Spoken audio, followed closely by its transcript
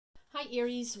Hi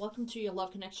Aries, welcome to your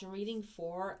love connection reading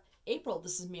for April.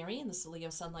 This is Mary and this is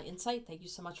Leo Sunlight Insight. Thank you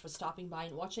so much for stopping by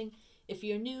and watching. If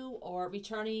you're new or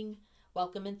returning,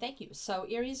 welcome and thank you. So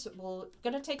Aries, we're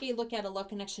going to take a look at a love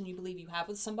connection you believe you have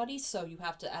with somebody. So you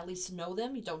have to at least know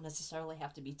them. You don't necessarily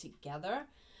have to be together.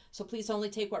 So please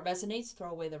only take what resonates, throw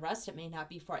away the rest. It may not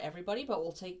be for everybody, but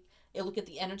we'll take a look at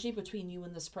the energy between you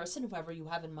and this person, whoever you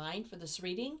have in mind for this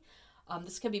reading.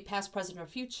 This can be past, present, or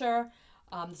future.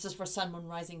 This is for Sun, Moon,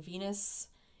 Rising, Venus,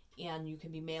 and you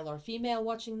can be male or female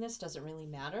watching this. Doesn't really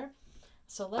matter.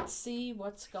 So let's see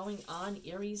what's going on,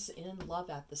 Aries, in love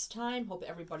at this time. Hope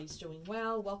everybody's doing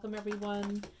well. Welcome,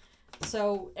 everyone.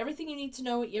 So everything you need to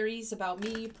know, Aries, about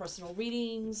me, personal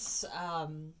readings,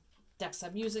 decks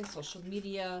I'm using, social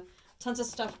media, tons of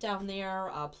stuff down there,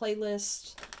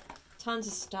 playlist, tons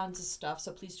of stuff.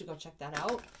 So please do go check that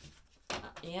out.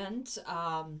 And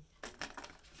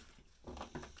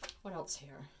what else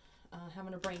here?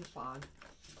 Having a brain fog.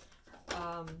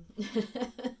 Oh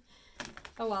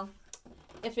well.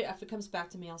 If it comes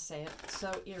back to me, I'll say it.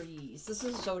 So Aries, this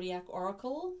is Zodiac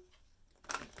Oracle.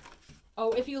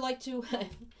 Oh, if you like to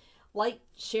like,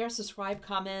 share, subscribe,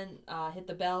 comment, hit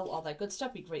the bell, all that good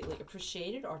stuff, be greatly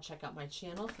appreciated. Or check out my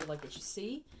channel if you like what you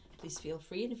see. Please feel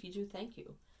free, and if you do, thank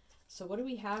you. So what do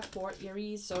we have for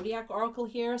Aries Zodiac Oracle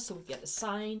here? So we get a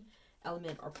sign,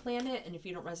 element, or planet, and if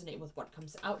you don't resonate with what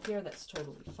comes out here, that's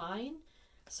totally fine.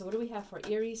 So what do we have for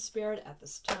Aries Spirit at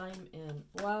this time in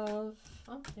love?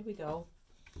 Oh, there we go.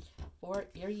 For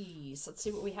Aries, let's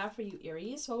see what we have for you,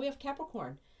 Aries. Well, we have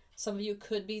Capricorn. Some of you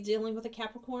could be dealing with a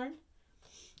Capricorn.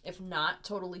 If not,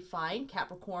 totally fine.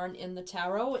 Capricorn in the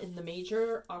tarot, in the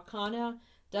major arcana,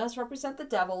 does represent the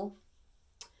devil,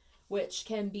 which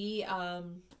can be a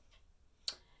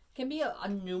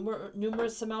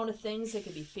numerous amount of things. It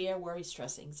can be fear, worry,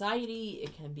 stress, anxiety.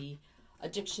 It can be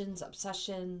addictions,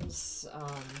 obsessions,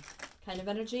 kind of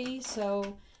energy.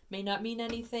 So may not mean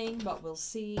anything, but we'll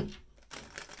see.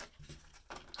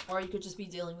 Or you could just be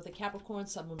dealing with a Capricorn,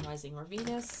 Sun, Moon, Rising, or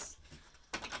Venus.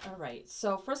 All right.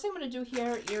 So first thing I'm going to do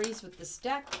here, Aries, with this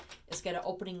deck is get an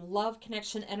opening love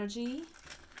connection energy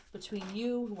between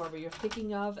you, whoever you're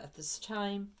thinking of at this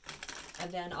time.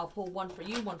 And then I'll pull one for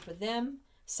you, one for them,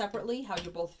 separately, how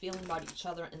you're both feeling about each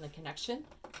other in the connection.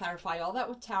 Clarify all that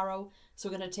with tarot. So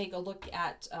we're going to take a look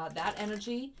at that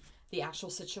energy, the actual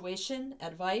situation,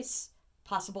 advice,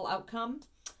 possible outcome,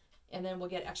 and then we'll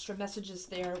get extra messages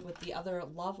there with the other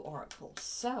love oracle.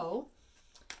 So,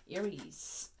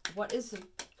 Aries, what is the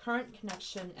current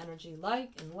connection energy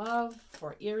like in love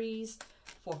for Aries,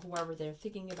 for whoever they're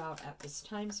thinking about at this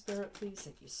time, Spirit, please?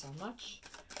 Thank you so much.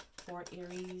 For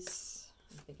Aries,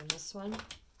 I'm thinking this one.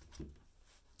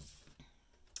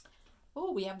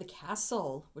 Oh, we have the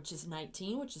Castle, which is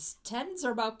 19, which is 10s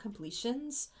are about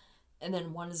completions, and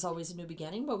then 1 is always a new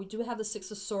beginning. But we do have the 6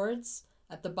 of Swords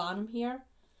at the bottom here.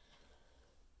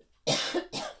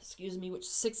 Excuse me, which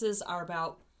 6s are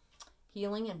about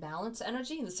healing and balance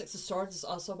energy. And the 6 of Swords is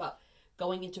also about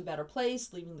going into a better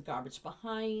place, leaving the garbage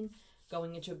behind,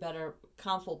 going into a better,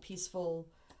 calmful, peaceful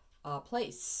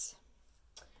place.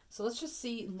 So let's just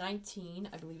see 19,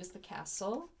 I believe, is the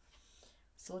Castle.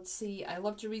 So let's see. I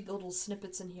love to read the little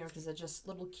snippets in here because they're just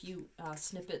little cute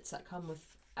snippets that come with,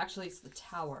 actually it's the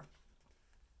Tower.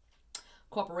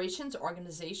 Corporations,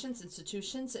 organizations,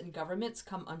 institutions, and governments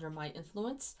come under my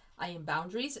influence. I am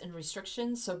boundaries and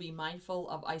restrictions, so be mindful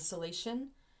of isolation.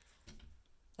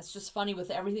 That's just funny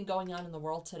with everything going on in the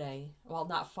world today. Well,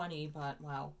 not funny, but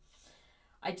wow.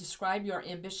 I describe your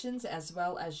ambitions as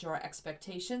well as your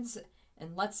expectations.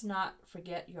 And let's not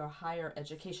forget your higher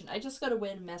education. I just got a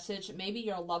weird message. Maybe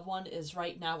your loved one is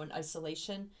right now in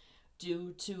isolation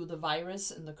due to the virus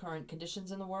and the current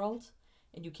conditions in the world,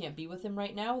 and you can't be with them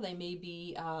right now. They may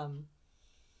be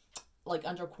like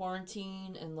under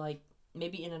quarantine and like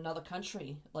maybe in another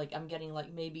country. Like I'm getting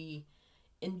like maybe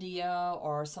India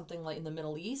or something like in the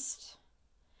Middle East.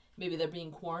 Maybe they're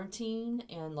being quarantined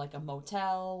in like a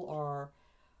motel or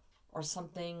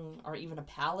something, or even a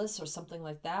palace or something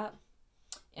like that.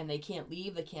 And they can't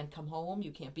leave, they can't come home,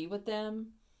 you can't be with them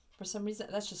for some reason.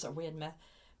 That's just a weird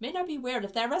may not be weird.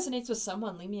 If that resonates with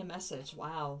someone, leave me a message.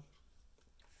 Wow.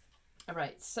 All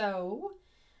right, so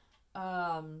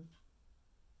I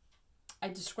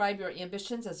describe your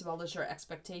ambitions as well as your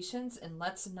expectations, and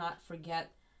let's not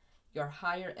forget your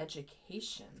higher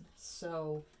education.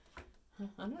 So I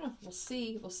don't know. We'll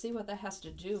see what that has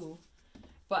to do.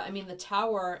 But I mean, the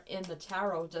Tower in the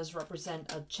tarot does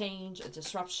represent a change, a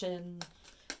disruption,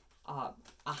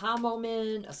 aha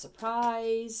moment, a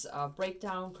surprise, a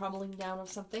breakdown, crumbling down of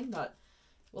something, but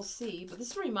we'll see. But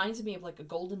this reminds me of like a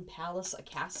golden palace, a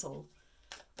castle,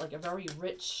 like a very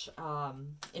rich,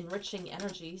 enriching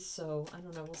energy. So I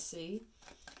don't know, we'll see.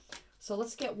 So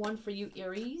let's get one for you,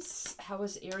 Aries. How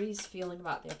is Aries feeling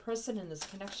about their person in this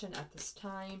connection at this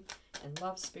time? And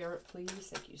love, spirit, please.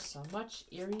 Thank you so much,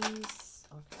 Aries.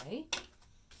 Okay.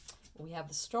 We have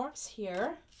the storks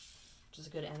here, which is a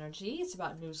good energy. It's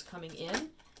about news coming in.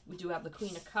 We do have the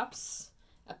Queen of Cups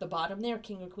at the bottom there.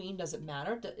 King or Queen, doesn't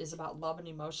matter. That is about love and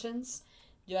emotions.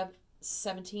 You have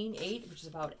 17-8, which is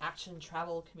about action,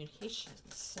 travel, communication.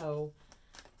 So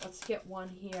let's get one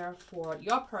here for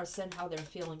your person, how they're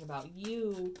feeling about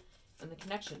you and the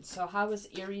connection. So how is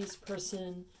Aries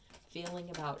person feeling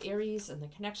about Aries and the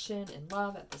connection and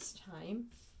love at this time?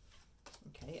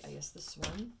 Okay, I guess this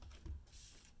one.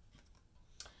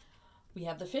 We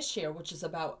have the Fish here, which is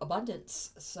about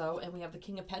abundance. So, and we have the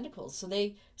King of Pentacles. So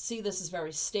they see this as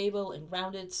very stable and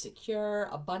grounded, secure,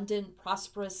 abundant,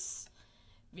 prosperous,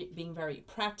 being very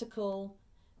practical.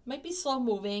 Might be slow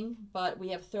moving, but we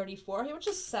have 34 here, which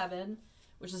is 7,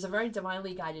 which is a very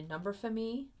divinely guided number for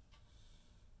me.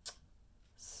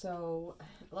 So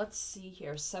let's see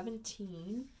here,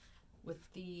 17 with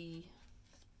the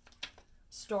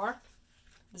stork.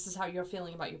 This is how you're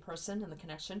feeling about your person and the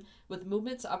connection. With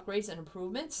movements, upgrades, and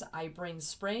improvements, I bring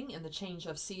spring and the change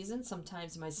of season.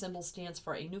 Sometimes my symbol stands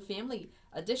for a new family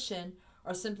addition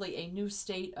or simply a new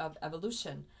state of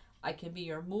evolution. I can be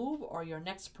your move or your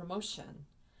next promotion.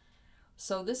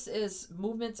 So this is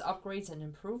movements, upgrades, and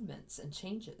improvements and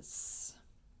changes.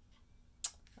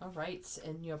 All right,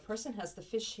 and your person has the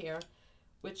Fish here,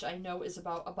 which I know is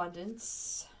about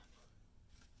abundance.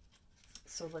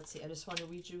 So let's see, I just want to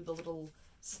read you the little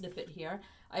snippet here.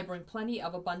 I bring plenty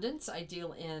of abundance. I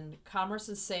deal in commerce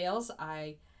and sales.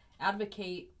 I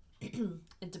advocate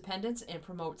independence and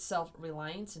promote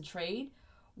self-reliance in trade.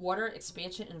 Water,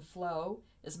 expansion, and flow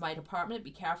is my department. Be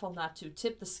careful not to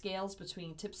tip the scales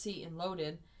between tipsy and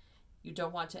loaded. You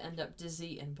don't want to end up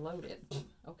dizzy and bloated.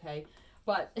 Okay,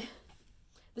 but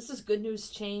this is good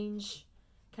news, change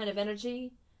kind of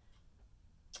energy.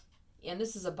 And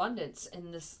this is abundance.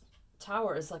 And this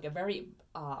Tower is like a very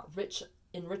rich,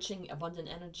 enriching, abundant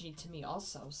energy to me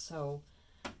also. So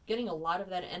getting a lot of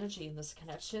that energy in this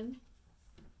connection.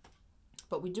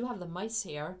 But we do have the Mice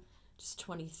here, just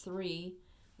 23.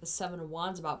 The 7 of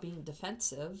Wands about being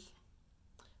defensive.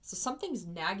 So something's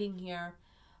nagging here.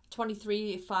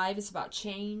 23-5 is about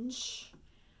change.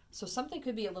 So something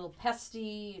could be a little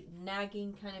pesty,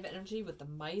 nagging kind of energy with the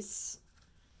Mice.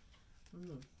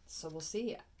 So we'll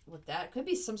see with that. Could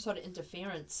be some sort of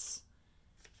interference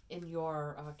in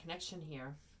your connection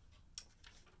here.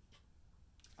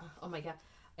 Oh my God.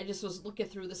 I just was looking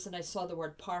through this and I saw the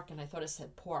word park and I thought it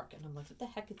said pork. And I'm like, what the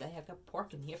heck did they have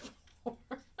pork in here for?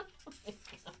 Oh my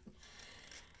God.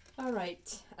 All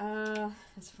right.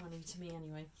 That's funny to me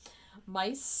anyway.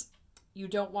 Mice, you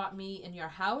don't want me in your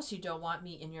house. You don't want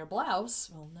me in your blouse.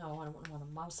 Well, no, I don't want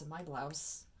a mouse in my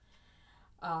blouse.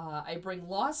 I bring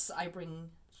loss. I bring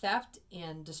theft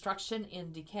and destruction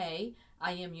and decay.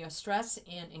 I am your stress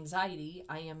and anxiety.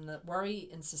 I am the worry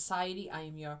in society. I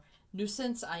am your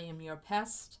nuisance. I am your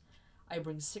pest. I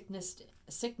bring sickness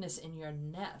in your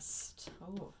nest.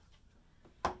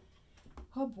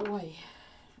 Oh boy.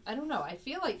 I don't know. I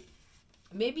feel like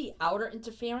maybe outer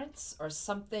interference or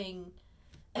something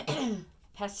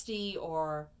pesty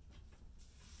or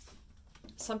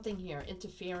something here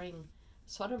interfering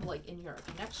sort of like in your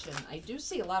connection. I do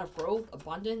see a lot of growth,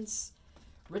 abundance,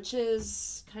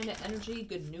 riches, kind of energy,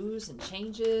 good news and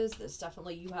changes. There's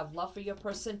definitely, you have love for your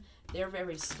person. They're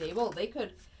very stable. They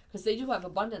could, because they do have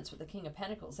abundance with the King of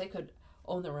Pentacles. They could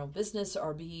own their own business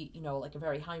or be, you know, like a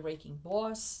very high-ranking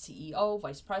boss, CEO,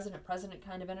 vice president, president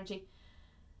kind of energy.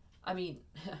 I mean,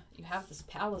 you have this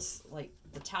palace, like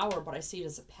the Tower, but I see it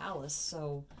as a palace.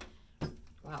 So,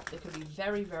 wow, they could be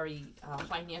very, very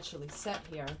financially set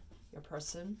here, your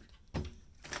person.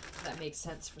 That makes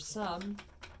sense for some.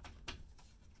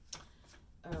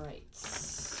 All right,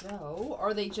 so,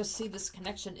 or they just see this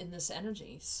connection in this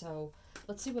energy. So,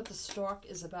 let's see what the stork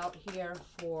is about here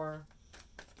for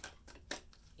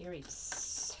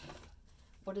Aries.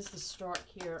 What is the stork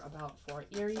here about for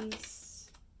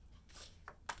Aries?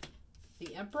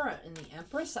 The Emperor and the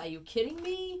Empress. Are you kidding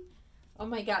me? Oh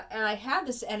my God. And I had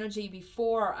this energy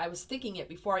before. I was thinking it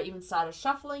before I even started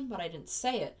shuffling, but I didn't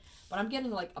say it. But I'm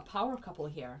getting like a power couple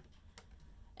here.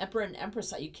 Emperor and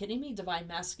Empress. Are you kidding me? Divine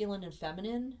masculine and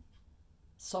feminine.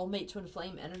 Soulmate twin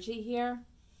flame energy here.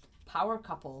 Power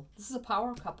couple. This is a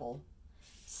power couple.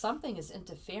 Something is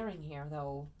interfering here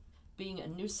though. Being a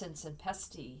nuisance and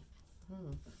pesty.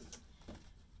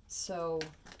 So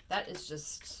that is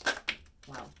just,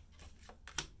 wow.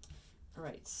 All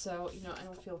right, so, you know, I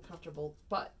don't feel comfortable,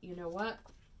 but you know what?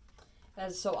 That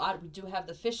is so odd. We do have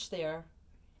the fish there,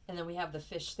 and then we have the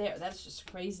fish there. That's just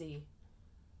crazy.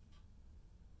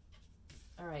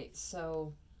 All right,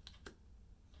 so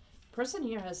person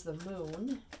here has the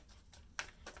moon.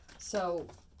 So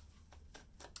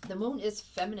the moon is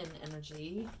feminine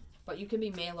energy, but you can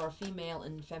be male or female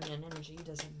in feminine energy. It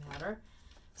doesn't matter.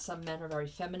 Some men are very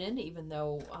feminine, even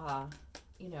though,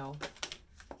 you know,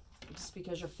 just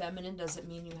because you're feminine doesn't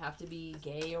mean you have to be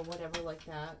gay or whatever like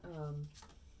that.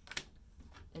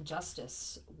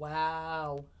 Injustice.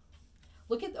 Wow.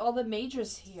 Look at all the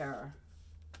majors here.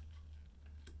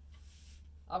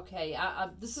 Okay,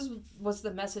 this was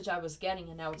the message I was getting,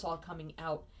 and now it's all coming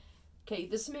out. Okay,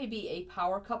 this may be a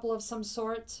power couple of some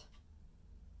sort,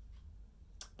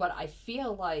 but I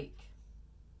feel like...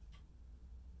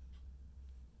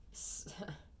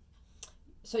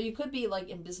 So you could be like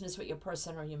in business with your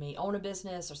person, or you may own a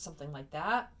business or something like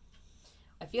that.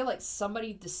 I feel like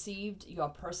somebody deceived your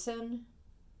person,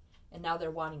 and now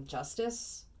they're wanting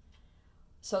justice.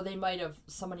 So they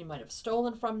somebody might have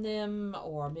stolen from them,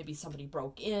 or maybe somebody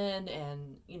broke in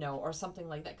and, you know, or something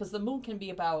like that. Because the moon can be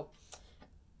about,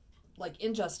 like,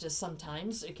 injustice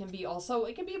sometimes. It can be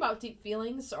about deep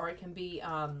feelings, or it can be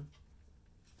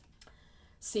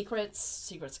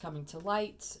secrets coming to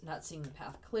light, not seeing the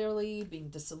path clearly, being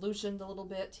disillusioned a little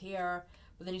bit here.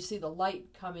 But then you see the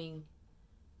light coming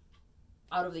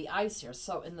out of the eyes here.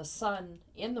 So in the sun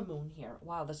and the moon here.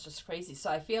 Wow, that's just crazy.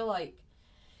 So I feel like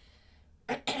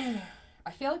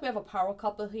we have a power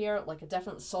couple here, like a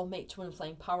definite soulmate twin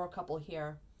flame power couple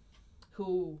here,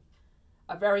 who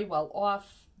are very well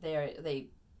off. They're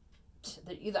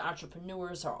either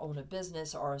entrepreneurs or own a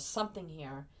business or something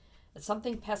here. It's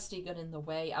something pesky got in the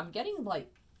way. I'm getting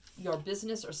like your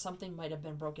business or something might have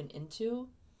been broken into.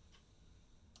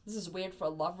 This is weird for a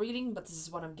love reading, but this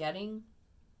is what I'm getting.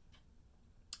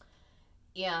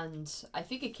 And I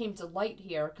think it came to light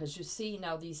here because you see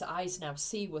now these eyes now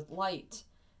see with light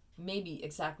maybe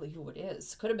exactly who it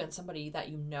is. Could have been somebody that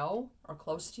you know or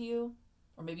close to you,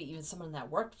 or maybe even someone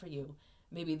that worked for you.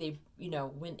 Maybe they, you know,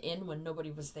 went in when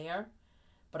nobody was there.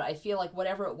 But I feel like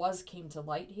whatever it was came to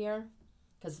light here,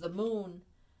 because the moon,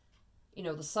 you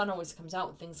know, the sun always comes out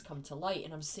and things come to light,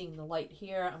 and I'm seeing the light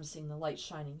here, I'm seeing the light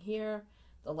shining here,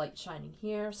 the light shining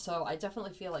here. So I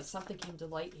definitely feel like something came to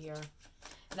light here.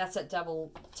 And that's that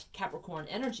devil Capricorn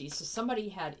energy. So somebody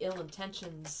had ill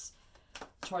intentions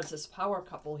towards this power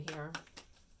couple here.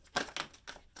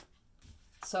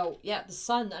 So yeah, the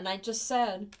sun, and I just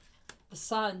said the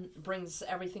sun brings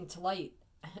everything to light,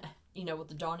 you know, with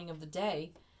the dawning of the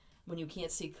day when you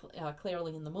can't see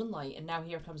clearly in the moonlight. And now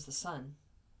here comes the sun.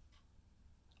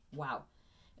 Wow.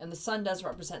 And the sun does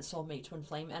represent soulmate twin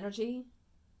flame energy.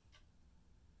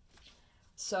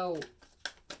 So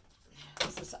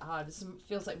this is odd. This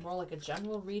feels like more like a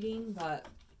general reading, but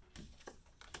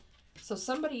so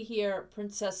somebody here,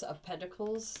 Princess of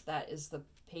Pentacles, that is the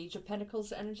Page of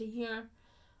Pentacles energy here.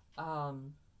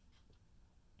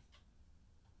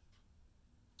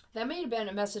 That may have been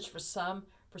a message for some.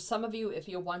 For some of you, if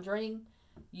you're wondering,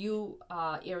 you,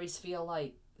 Aries, feel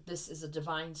like this is a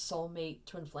divine soulmate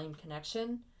twin flame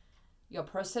connection. Your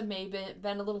person may have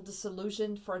been a little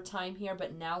disillusioned for a time here,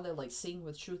 but now they're like seeing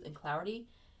with truth and clarity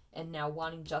and now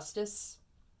wanting justice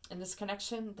in this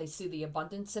connection. They see the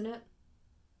abundance in it.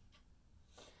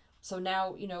 So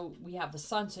now, you know, we have the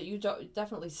sun. So you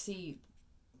definitely see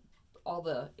all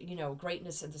the, you know,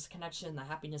 greatness in this connection, the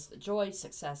happiness, the joy,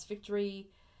 success, victory,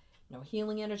 you know,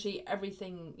 healing energy,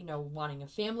 everything, you know, wanting a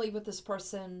family with this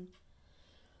person.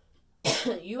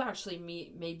 You actually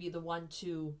may be the one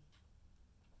to,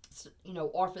 you know,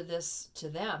 offer this to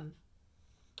them.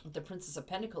 The Princess of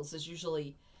Pentacles is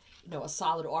usually, you know, a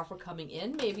solid offer coming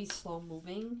in, maybe slow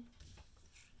moving.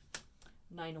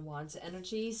 Nine of Wands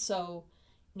energy. So,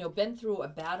 you know, been through a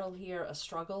battle here, a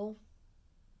struggle.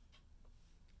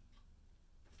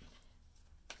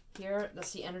 Here,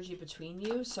 that's the energy between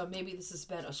you. So maybe this has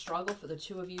been a struggle for the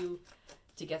two of you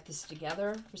to get this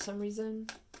together for some reason.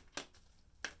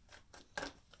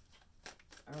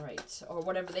 All right. Or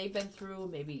whatever they've been through.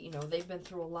 Maybe, you know, they've been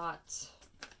through a lot.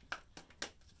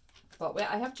 But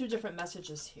I have two different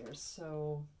messages here.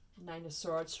 So, Nine of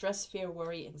Swords, stress, fear,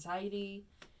 worry, anxiety.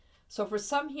 So for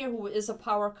some here who is a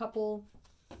power couple,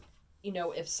 you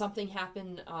know, if something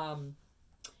happened,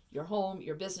 your home,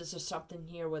 your business or something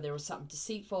here where there was something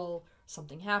deceitful,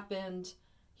 something happened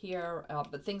here,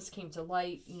 but things came to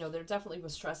light, you know, there definitely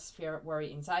was stress, fear,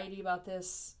 worry, anxiety about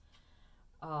this.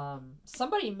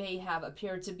 Somebody may have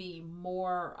appeared to be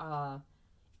more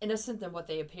innocent than what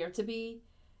they appeared to be.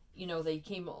 You know, they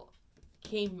came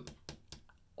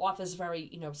off as very,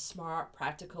 you know, smart,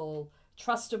 practical,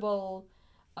 trustable.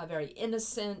 very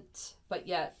innocent, but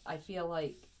yet I feel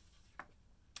like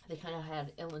they kind of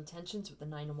had ill intentions with the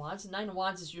Nine of Wands. The Nine of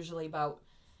Wands is usually about,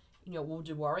 you know,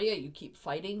 wounded warrior. You keep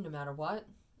fighting no matter what,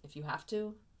 if you have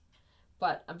to.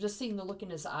 But I'm just seeing the look in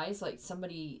his eyes, like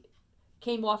somebody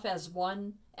came off as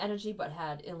one energy but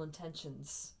had ill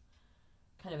intentions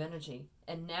kind of energy.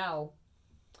 And now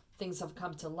things have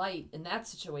come to light in that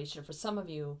situation. For some of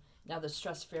you, now there's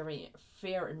stress,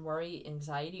 fear and worry,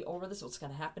 anxiety over this, what's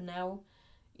going to happen now,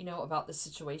 you know, about this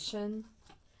situation.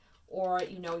 Or,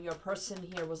 you know, your person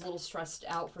here was a little stressed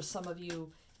out. For some of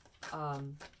you,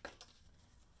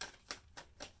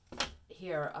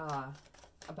 here,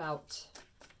 about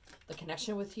the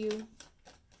connection with you.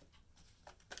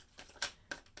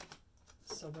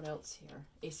 So what else here?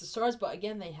 Ace of Swords, but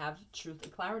again, they have truth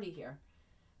and clarity here.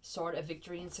 Sword of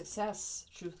victory and success.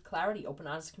 Truth, clarity, open,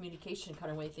 honest communication,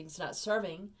 cutting away things not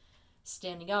serving,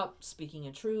 standing up, speaking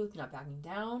in truth, not backing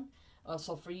down.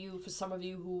 Also for you, for some of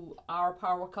you who are a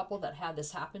power couple that had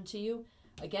this happen to you,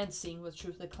 again, seeing with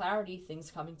truth and clarity,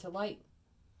 things coming to light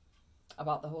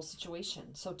about the whole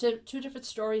situation. So two different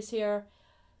stories here.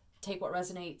 Take what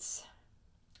resonates.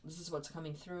 This is what's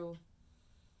coming through.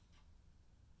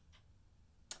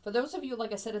 For those of you,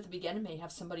 like I said at the beginning, may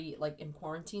have somebody like in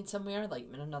quarantine somewhere,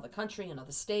 like in another country,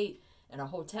 another state, in a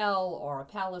hotel or a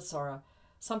palace or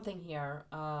something here.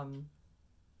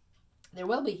 There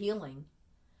will be healing.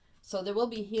 So there will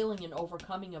be healing and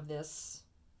overcoming of this.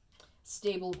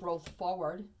 Stable growth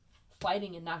forward.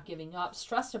 Fighting and not giving up.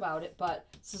 Stressed about it, but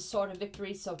it's a sort of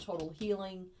victory. So total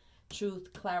healing,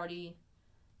 truth, clarity,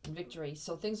 and victory.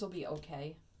 So things will be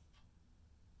okay.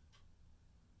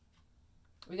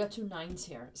 We got 2 9s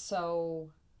here. So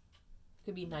it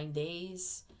could be 9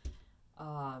 days.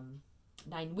 9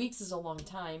 weeks is a long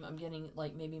time. I'm getting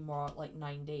like maybe more like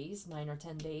 9 days, 9 or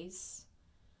 10 days.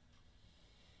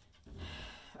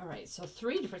 All right, so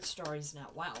 3 different stories now.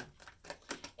 Wow.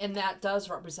 And that does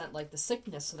represent like the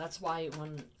sickness. So that's why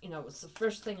when, you know, it's the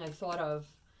first thing I thought of,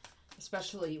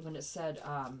 especially when it said,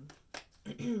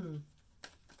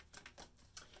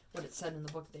 what it said in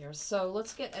the book there. So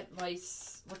let's get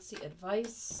advice. Let's see,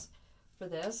 advice for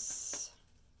this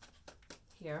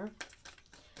here.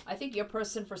 I think your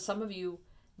person, for some of you,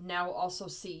 now also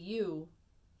see you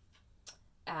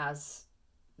as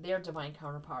their divine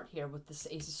counterpart here with this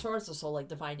Ace of Swords. Also like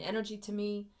divine energy to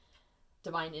me.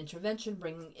 Divine intervention,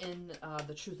 bringing in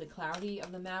the truth and clarity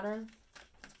of the matter.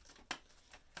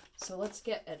 So let's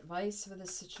get advice for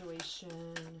this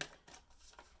situation.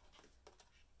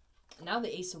 Now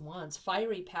the Ace of Wands,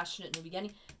 fiery, passionate, new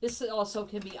beginning. This also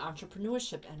can be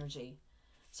entrepreneurship energy.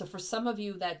 So for some of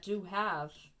you that do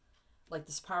have like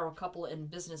this power couple in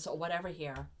business or whatever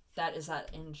here, that is that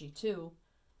energy too.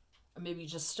 Or maybe you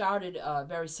just started a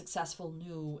very successful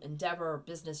new endeavor or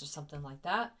business or something like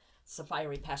that. It's a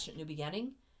fiery, passionate, new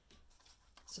beginning.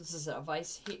 So this is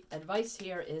advice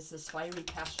here is this fiery,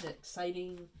 passionate,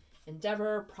 exciting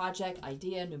endeavor, project,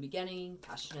 idea, new beginning,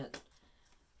 passionate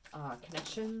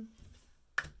connection.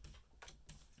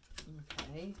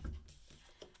 Okay.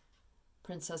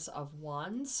 Princess of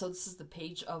Wands. So this is the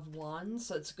Page of Wands.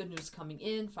 So it's good news coming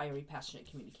in. Fiery, passionate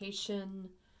communication.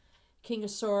 King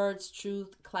of Swords,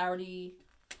 truth, clarity,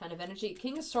 kind of energy.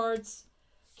 King of Swords,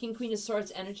 King, Queen of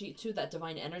Swords energy too. That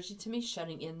divine energy to me,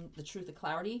 shedding in the truth of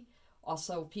clarity.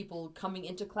 Also people coming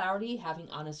into clarity, having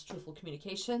honest, truthful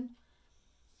communication.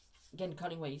 Again,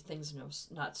 cutting away things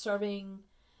not serving.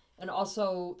 And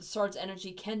also, the Swords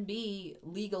energy can be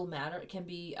legal matter. It can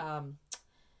be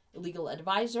legal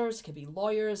advisors. It could be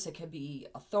lawyers. It could be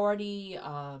authority.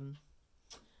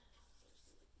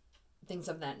 Things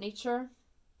of that nature.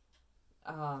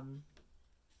 Like,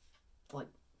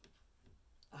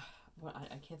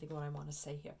 I can't think of what I want to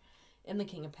say here. And the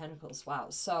King of Pentacles. Wow.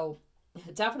 So,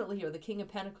 definitely here, the King of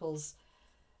Pentacles.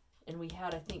 And we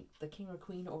had, I think, the King or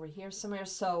Queen over here somewhere.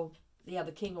 So, yeah,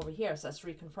 the King over here. So, that's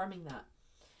reconfirming that.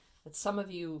 That some of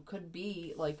you could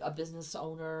be like a business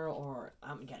owner, or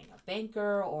I'm getting a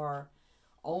banker, or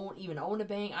even own a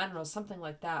bank. I don't know, something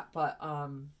like that. But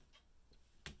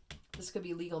this could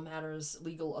be legal matters,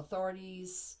 legal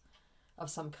authorities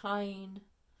of some kind.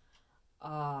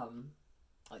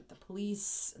 Like the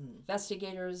police,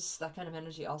 investigators, that kind of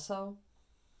energy also.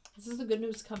 This is the good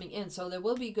news coming in. So there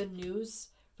will be good news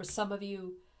for some of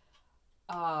you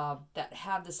that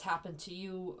have this happen to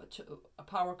you, to a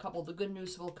power couple. The good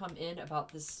news will come in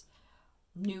about this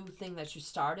new thing that you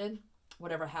started.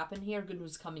 Whatever happened here, good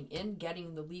news coming in.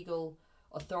 Getting the legal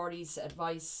authorities,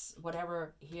 advice,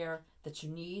 whatever here that you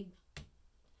need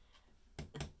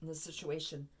in this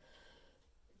situation.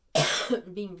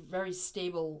 Being very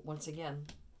stable once again.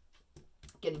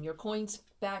 Getting your coins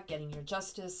back, getting your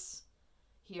justice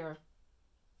here.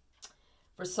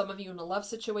 For some of you in a love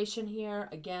situation here,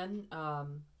 again,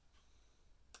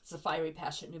 it's a fiery,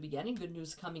 passionate new beginning. Good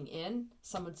news coming in.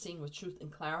 Someone seeing with truth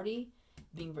and clarity,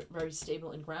 being very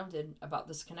stable and grounded about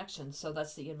this connection. So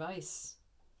that's the advice.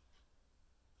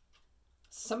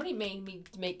 Somebody may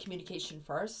make communication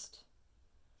first.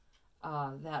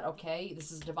 That, okay,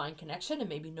 this is a divine connection, and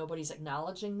maybe nobody's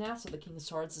acknowledging that. So the King of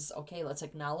Swords is, okay, let's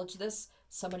acknowledge this.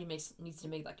 Somebody needs to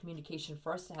make that communication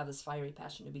first to have this fiery,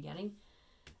 passionate new beginning.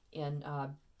 And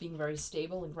being very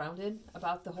stable and grounded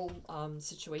about the whole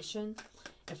situation.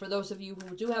 And for those of you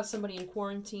who do have somebody in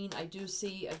quarantine, I do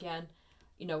see, again,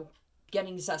 you know,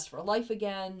 getting zest for life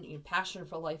again, you know, passion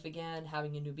for life again,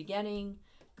 having a new beginning,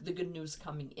 the good news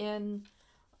coming in.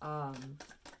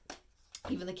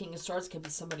 Even the King of Swords can be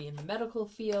somebody in the medical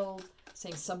field,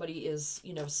 saying somebody is,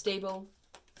 you know, stable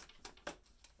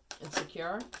and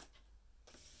secure.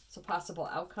 So possible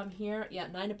outcome here. Yeah,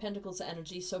 Nine of Pentacles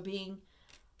energy. So being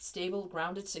stable,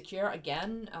 grounded, secure,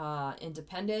 again,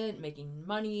 independent, making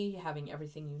money, having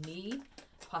everything you need.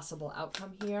 Possible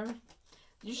outcome here.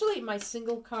 Usually my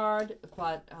single card,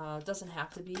 but doesn't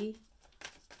have to be.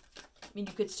 I mean,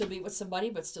 you could still be with somebody,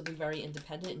 but still be very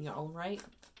independent in your own right.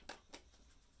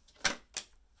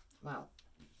 Wow.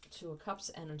 Two of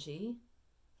Cups energy.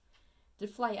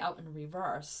 Did fly out in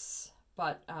reverse,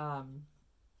 but I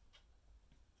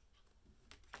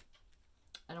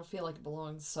don't feel like it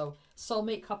belongs. So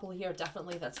soulmate couple here,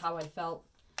 definitely. That's how I felt.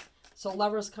 So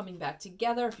lovers coming back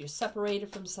together. If you're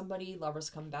separated from somebody,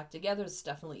 lovers coming back together. This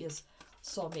definitely is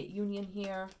soulmate union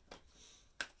here.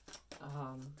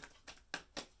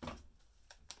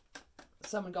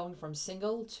 Someone going from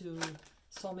single to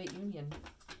soulmate union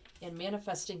and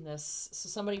manifesting this. So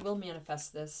somebody will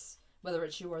manifest this, whether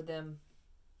it's you or them.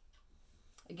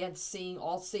 Again, seeing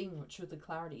with truth and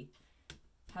clarity.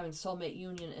 Having soulmate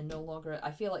union and no longer, I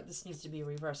feel like this needs to be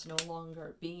reversed, no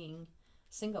longer being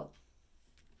single.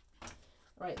 All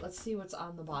right, let's see what's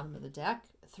on the bottom of the deck.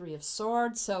 Three of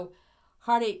Swords. So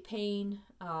heartache, pain.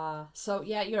 So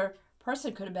yeah, your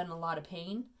person could have been in a lot of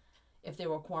pain if they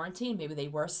were quarantined. Maybe they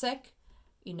were sick.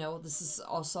 You know, this is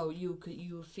also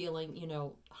you feeling, you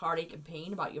know, heartache and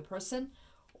pain about your person,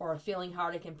 or feeling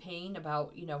heartache and pain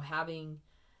about, you know, having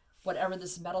whatever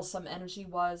this meddlesome energy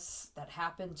was that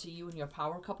happened to you and your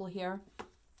power couple here.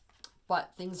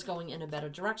 But things going in a better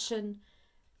direction.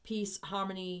 Peace,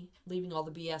 harmony, leaving all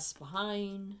the BS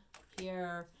behind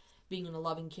here. Being in a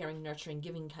loving, caring, nurturing,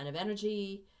 giving kind of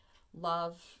energy.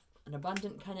 Love, an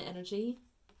abundant kind of energy.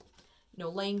 You know,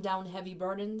 laying down heavy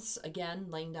burdens. Again,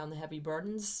 laying down the heavy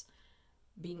burdens.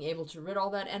 Being able to rid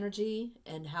all that energy.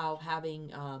 And how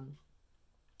having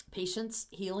patience,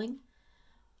 healing.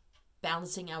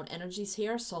 Balancing out energies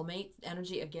here. Soulmate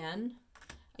energy again.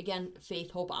 Again,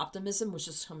 faith, hope, optimism, which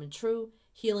is coming true.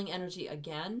 Healing energy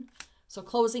again. So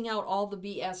closing out all the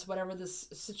BS, whatever this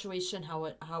situation,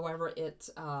 however it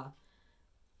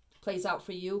plays out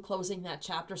for you. Closing that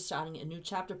chapter, starting a new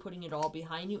chapter, putting it all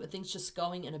behind you. And things just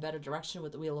going in a better direction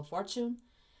with the Wheel of Fortune.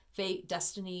 Fate,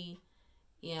 destiny,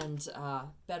 and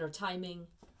better timing.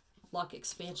 Luck,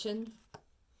 expansion.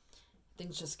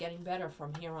 Things just getting better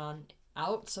from here on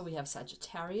out. So we have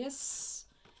Sagittarius,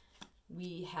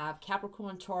 we have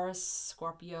Capricorn, Taurus,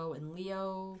 Scorpio, and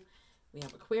Leo. We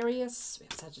have Aquarius, we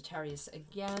have Sagittarius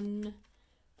again.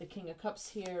 The King of Cups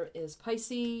here is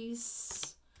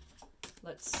Pisces.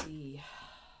 Let's see.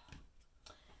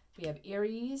 We have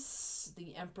Aries.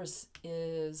 The Empress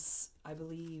is, I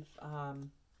believe,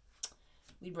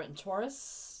 Libra and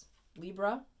Taurus.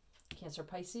 Libra, Cancer,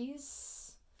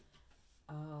 Pisces.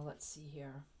 Let's see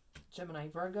here. Gemini,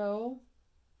 Virgo.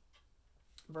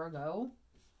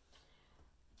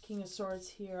 King of Swords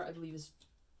here, I believe, is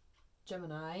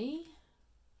Gemini.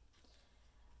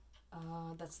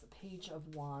 That's the Page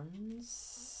of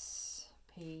Wands.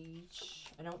 I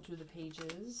don't do the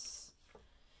pages.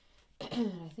 I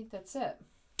think that's it.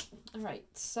 All right,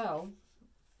 so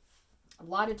a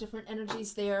lot of different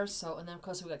energies there. So, and then of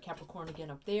course we got Capricorn again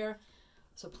up there.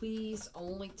 So please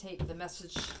only take the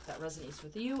message that resonates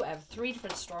with you. I have 3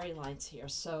 different storylines here.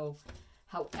 So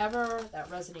however that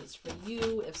resonates for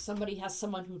you, if somebody has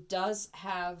someone who does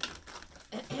have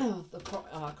the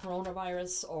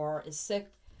coronavirus or is sick,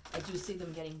 I do see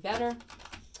them getting better.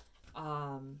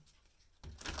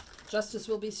 Justice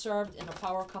will be served in a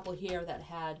power couple here that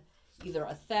had either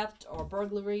a theft or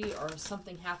burglary or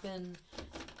something happen,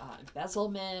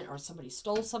 embezzlement, or somebody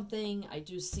stole something. I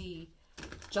do see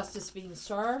justice being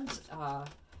served,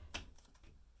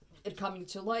 it coming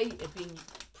to light, it being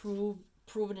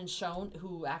proven and shown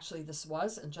who actually this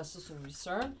was, and justice will be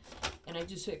served. And I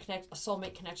do see a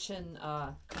soulmate connection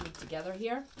coming together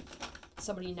here.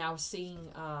 Somebody now seeing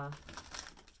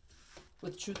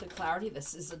with truth and clarity.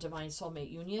 This is a divine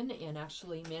soulmate union, and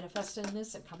actually manifesting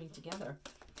this and coming together.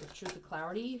 With truth and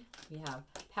clarity, we have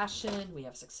passion, we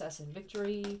have success and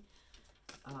victory,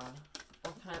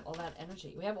 all that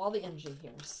energy. We have all the energy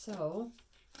here. So,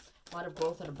 a lot of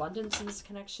growth and abundance in this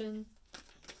connection.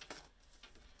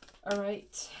 All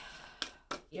right,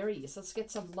 Aries, let's get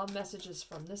some love messages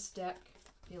from this deck.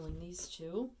 Feeling these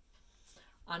two.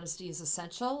 Honesty is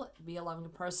essential. Be a loving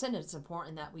person. It's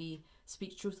important that we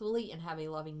speak truthfully and have a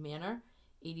loving manner.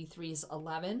 83 is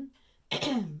 11.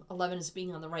 11 is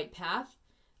being on the right path.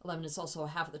 11 is also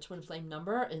half of the twin flame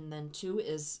number. And then 2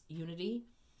 is unity.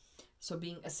 So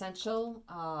being essential.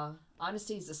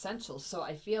 Honesty is essential. So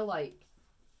I feel like,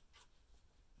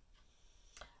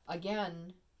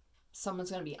 again,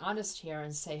 someone's going to be honest here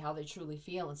and say how they truly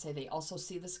feel and say they also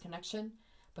see this connection.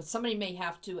 But somebody may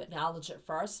have to acknowledge it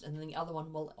first, and then the other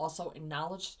one will also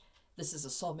acknowledge this is a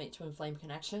soulmate twin flame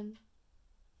connection.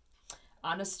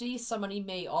 Honesty, somebody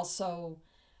may also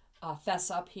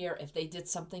fess up here if they did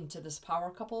something to this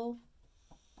power couple.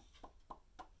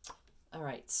 All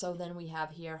right, so then we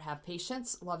have here, have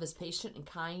patience. Love is patient and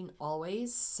kind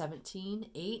always. 17,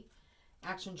 8.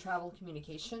 Action, travel,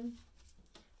 communication.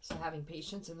 So having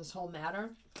patience in this whole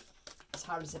matter, as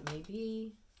hard as it may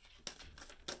be.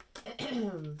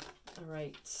 All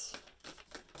right.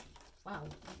 Wow,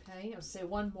 okay. I'll say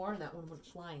one more, and that one went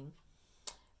flying.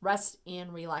 Rest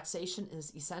and relaxation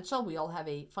is essential. We all have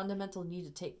a fundamental need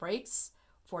to take breaks.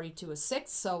 42 is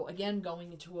 6. So again,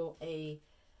 going into a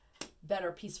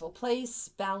better, peaceful place,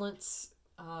 balance,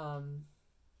 and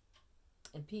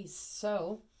peace.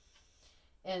 So,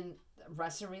 and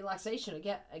rest and relaxation.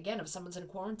 Again, if someone's in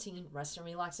quarantine, rest and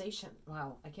relaxation.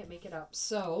 Wow, I can't make it up.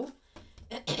 So,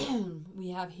 we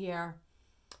have here,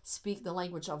 speak the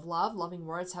language of love. Loving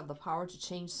words have the power to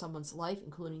change someone's life,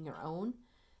 including your own.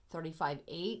 35,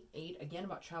 8. 8, again,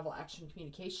 about travel, action,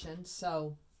 communication.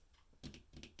 So,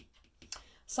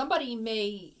 somebody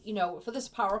may, you know, for this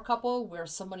power couple, where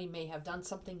somebody may have done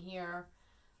something here,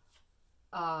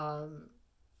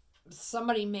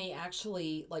 somebody may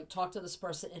actually, like, talk to this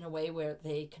person in a way where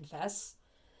they confess.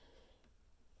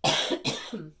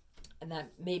 And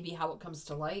that may be how it comes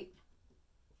to light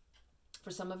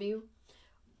for some of you.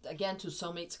 Again, two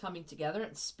soulmates coming together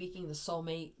and speaking the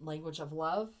soulmate language of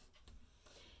love.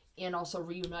 And also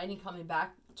reuniting, coming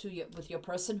back to you with your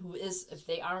person who is, if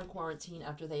they are in quarantine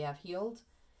after they have healed,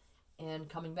 and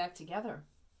coming back together.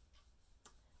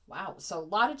 Wow. So a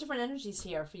lot of different energies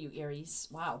here for you, Aries.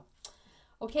 Wow.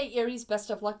 Okay, Aries, best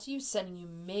of luck to you. Sending you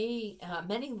many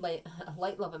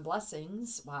light, love, and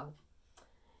blessings. Wow.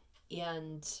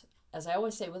 And as I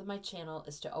always say with my channel,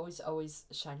 is to always, always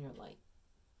shine your light.